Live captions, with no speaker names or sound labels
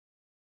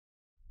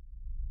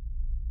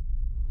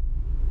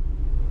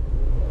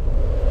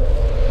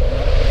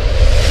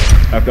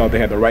I thought they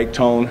had the right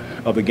tone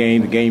of the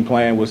game. The game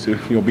plan was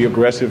to be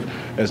aggressive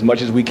as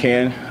much as we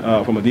can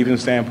from a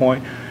defense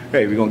standpoint.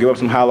 Hey, we're going to give up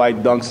some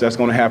highlight dunks. That's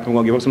going to happen. We're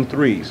going to give up some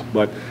threes.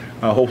 But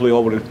hopefully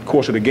over the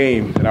course of the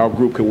game that our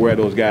group could wear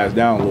those guys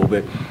down a little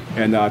bit.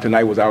 And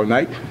tonight was our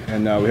night.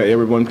 And we had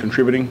everyone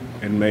contributing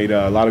and made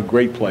a lot of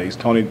great plays.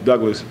 Toney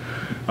Douglas,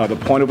 the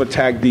point of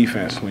attack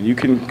defense. When you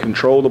can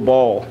control the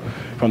ball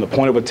from the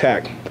point of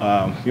attack,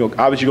 obviously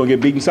you're going to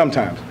get beaten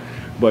sometimes.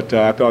 But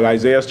I thought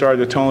Isaiah started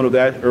the tone of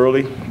that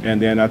early.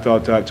 And then I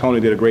thought Toney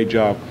did a great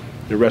job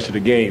the rest of the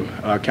game,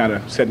 kind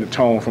of setting the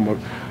tone from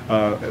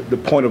the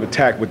point of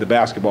attack with the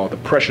basketball, to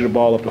pressure the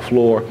ball up the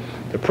floor,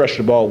 to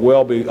pressure the ball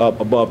well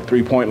up above the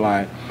three-point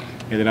line.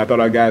 And then I thought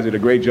our guys did a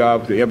great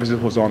job. The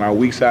emphasis was on our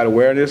weak side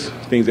awareness,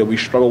 things that we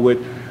struggled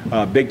with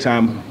big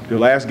time the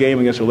last game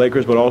against the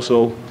Lakers, but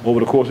also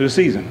over the course of the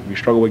season. We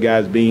struggled with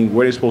guys being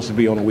where they're supposed to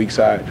be on the weak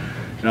side.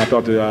 And I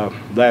thought the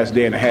last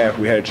day and a half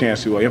we had a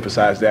chance to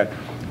emphasize that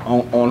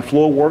on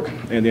floor work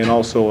and then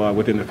also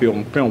within the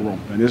film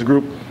room. And this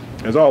group,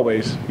 as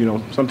always,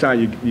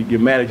 sometimes you get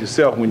mad at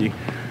yourself when you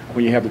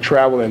have to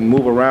travel and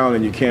move around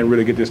and you can't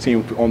really get this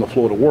team on the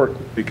floor to work,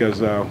 because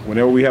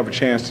whenever we have a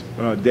chance,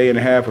 a day and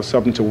a half or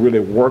something to really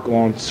work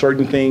on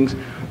certain things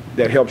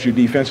that helps you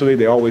defensively,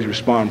 they always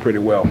respond pretty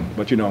well.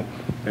 But that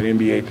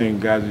NBA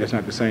thing, guys are just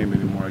not the same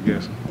anymore, I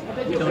guess.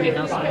 Toney,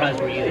 how surprised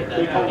were you that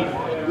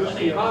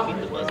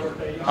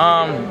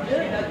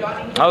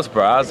I was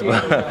surprised.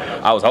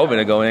 I was hoping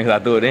to go in because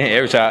I threw it in.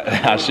 Every shot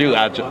I shoot,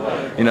 I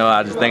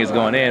just think it's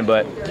going in.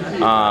 But it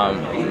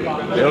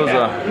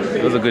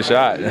was a good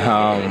shot.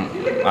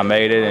 I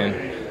made it,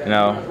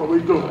 and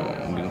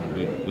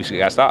we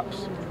got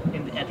stops.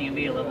 At the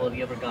NBA level, have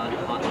you ever gone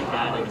hot like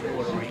that in a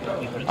quarter where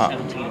you put up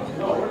 17?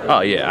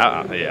 Oh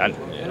yeah,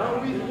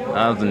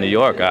 I was in New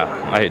York.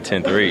 I hit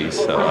 10 threes,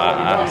 so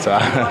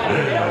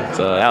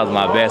that was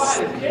my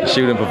best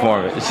shooting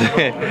performance.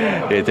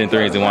 Hit 10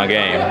 threes in one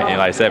game in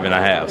like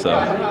 7.5. So.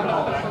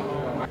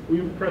 Were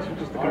you impressed with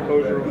just the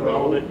composure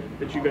overall that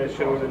you guys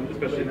showed, and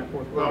especially in that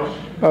fourth quarter?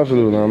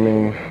 Absolutely. I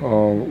mean,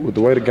 with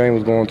the way the game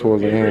was going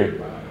towards the end,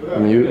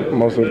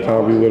 most of the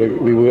time as a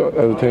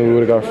team we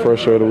would have got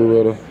frustrated. We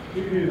would have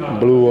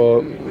blew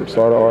up,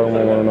 started arguing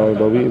with one another,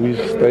 but we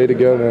stayed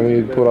together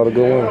and we put out a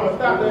good win.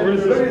 Where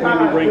does this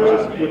Miami rank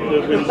just with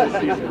the wins this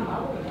season?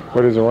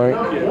 Where does it rank?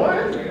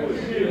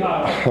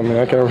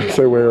 Yeah. I can't really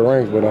say where it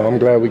ranks, but I'm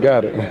glad we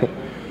got it.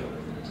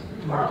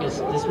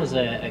 DeMarcus, this was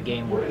a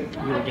game where you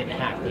were getting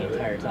hacked the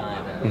entire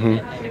time,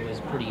 and it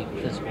was pretty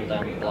physical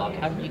down the block.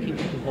 How did you keep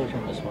your composure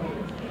in this one?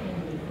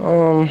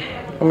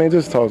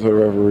 Just talk to the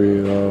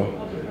referee.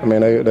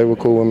 They were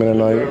cool with me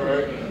tonight.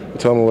 They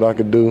told me what I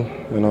could do,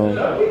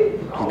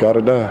 just got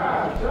it done.